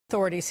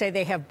Authorities say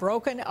they have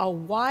broken a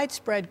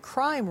widespread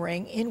crime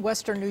ring in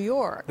western New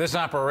York. This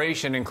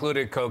operation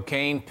included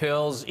cocaine,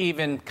 pills,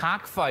 even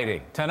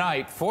cockfighting.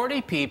 Tonight,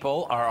 40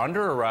 people are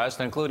under arrest,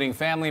 including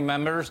family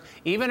members,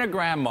 even a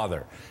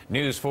grandmother.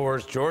 News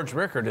 4's George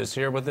Rickard is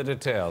here with the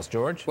details.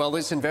 George? Well,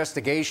 this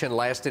investigation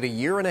lasted a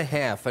year and a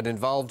half and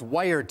involved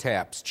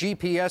wiretaps,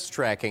 GPS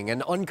tracking,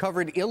 and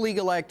uncovered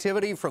illegal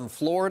activity from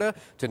Florida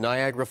to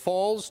Niagara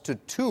Falls to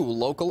 2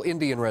 local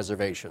Indian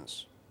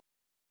reservations.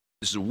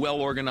 This is a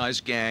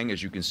well-organized gang.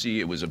 As you can see,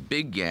 it was a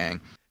big gang.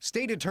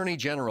 State Attorney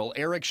General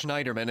Eric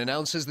Schneiderman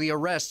announces the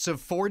arrests of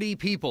 40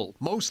 people,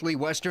 mostly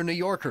Western New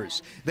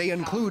Yorkers. They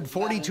include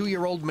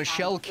 42-year-old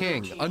Michelle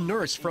King, a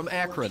nurse from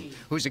Akron,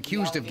 who's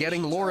accused of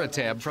getting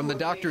Loratab from the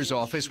doctor's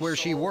office where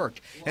she worked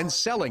and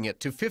selling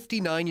it to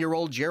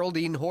 59-year-old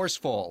Geraldine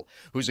Horsfall,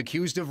 who's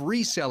accused of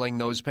reselling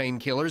those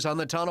painkillers on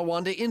the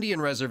Tonawanda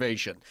Indian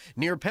Reservation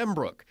near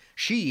Pembroke.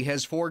 She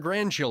has 4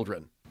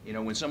 grandchildren. You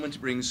know, when someone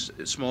brings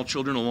small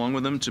children along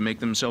with them to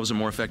make themselves a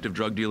more effective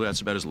drug dealer,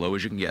 that's about as low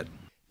as you can get.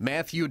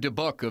 Matthew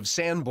DeBuck of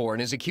Sanborn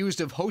is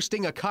accused of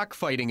hosting a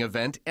cockfighting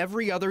event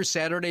every other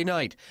Saturday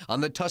night on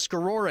the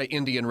Tuscarora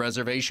Indian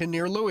Reservation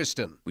near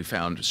Lewiston. We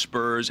found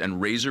spurs and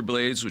razor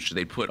blades, which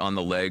they put on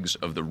the legs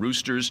of the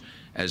roosters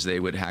as they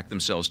would hack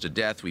themselves to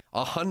death.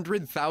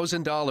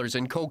 $100,000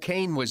 in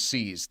cocaine was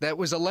seized that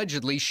was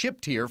allegedly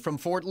shipped here from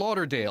Fort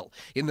Lauderdale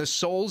in the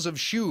soles of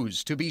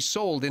shoes to be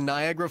sold in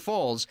Niagara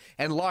Falls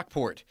and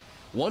Lockport.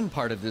 One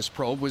part of this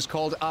probe was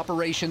called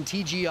Operation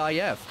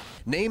TGIF,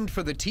 named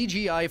for the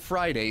TGI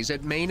Fridays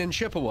at Maine and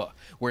Chippewa,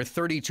 where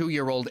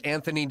 32-year-old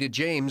Anthony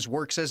DeJames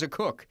works as a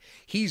cook.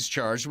 He's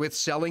charged with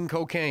selling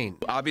cocaine.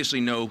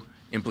 Obviously no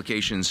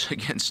implications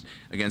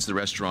against the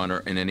restaurant or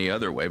in any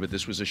other way, but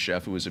this was a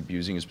chef who was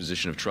abusing his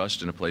position of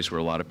trust in a place where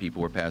a lot of people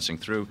were passing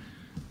through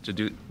to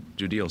do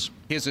deals.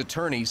 His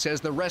attorney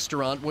says the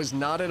restaurant was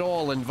not at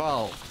all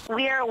involved.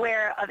 We are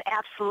aware of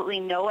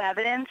absolutely no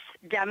evidence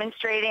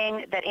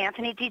demonstrating that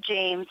Anthony D.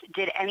 James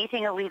did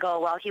anything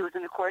illegal while he was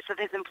in the course of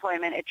his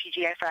employment at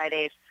TGI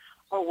Fridays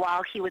or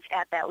while he was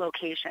at that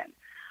location.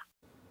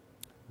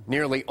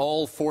 Nearly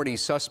all 40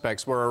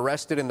 suspects were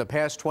arrested in the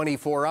past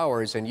 24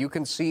 hours, and you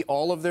can see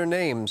all of their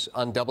names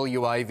on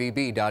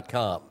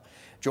WIVB.com.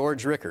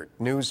 George Rickard,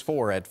 News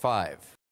 4 at 5.